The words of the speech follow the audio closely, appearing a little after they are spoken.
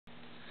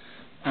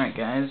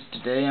Alright guys,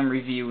 today I'm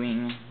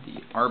reviewing the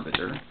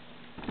Arbiter,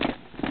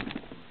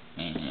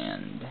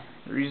 and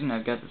the reason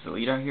I've got this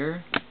Elite out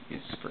here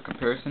is for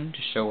comparison to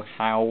show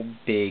how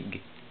big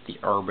the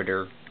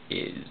Arbiter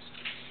is.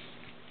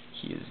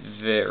 He is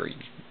very,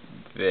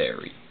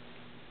 very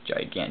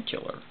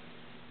gigantular.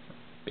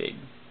 Big.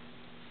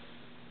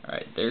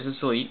 Alright, there's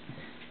this Elite.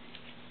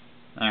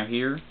 Now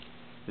here,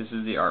 this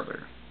is the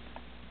Arbiter.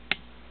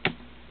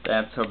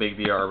 That's how big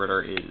the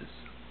Arbiter is.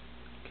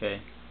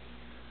 Okay?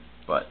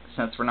 But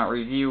since we're not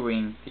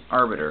reviewing the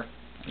Arbiter,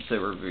 instead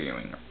we're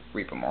reviewing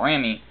Ripa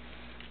Moramee,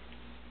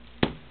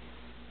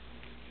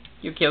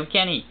 you killed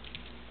Kenny.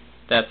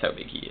 That's how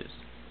big he is.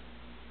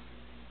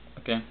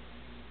 Okay?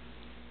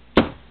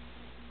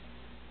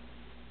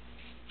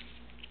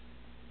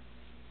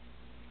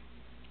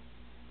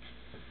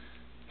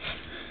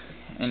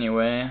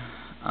 Anyway,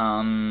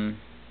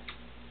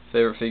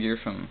 favorite figure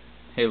from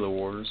Halo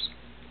Wars.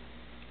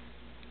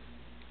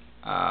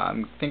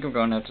 I think I'm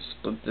going to have to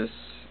split this.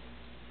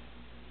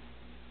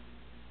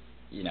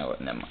 You know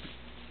what, never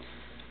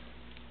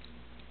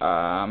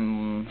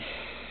mind.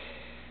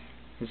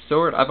 His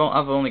sword, I've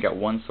only got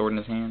one sword in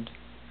his hand,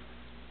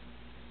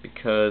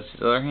 because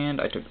his other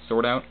hand, I took the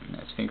sword out, and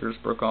his fingers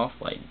broke off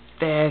like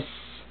this.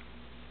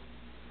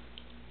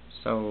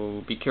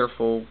 So, be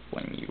careful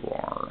when you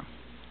are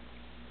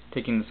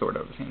taking the sword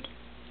out of his hand,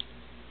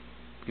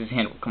 because his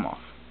hand will come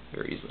off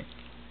very easily.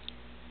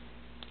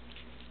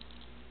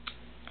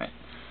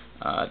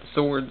 Alright, the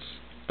swords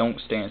don't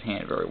stay in his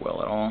hand very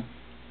well at all.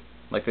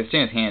 Like, they stay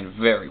in his hand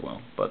very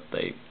well, but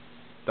they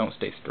don't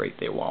stay straight.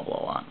 They wobble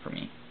a lot for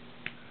me.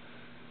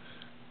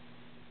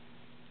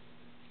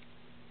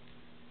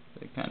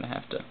 They kind of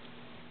have to...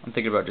 I'm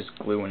thinking about just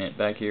gluing it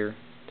back here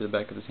to the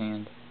back of his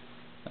hand.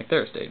 Like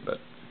there it stayed, but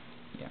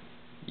yeah.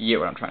 You get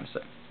what I'm trying to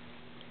say.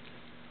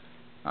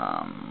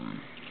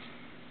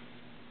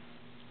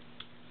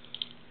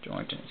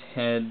 Joint in his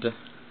head.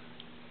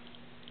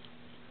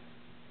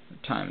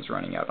 Time's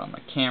running out on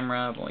the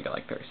camera. I've only got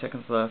like 30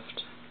 seconds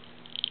left.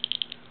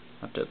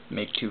 I have to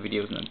make 2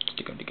 videos and then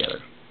stick them together.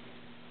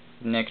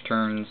 Neck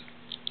turns.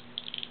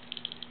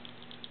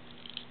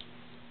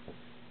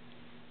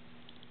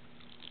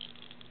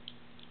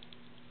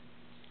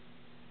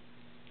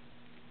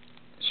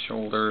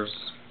 Shoulders.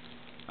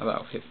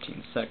 About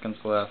 15 seconds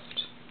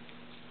left.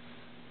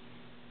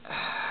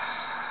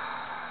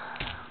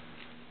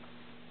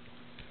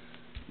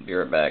 Be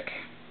right back.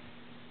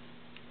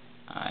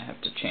 I have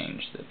to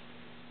change the...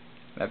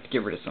 I have to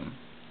get rid of some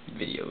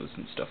videos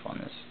and stuff on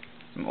this.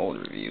 Some old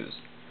reviews.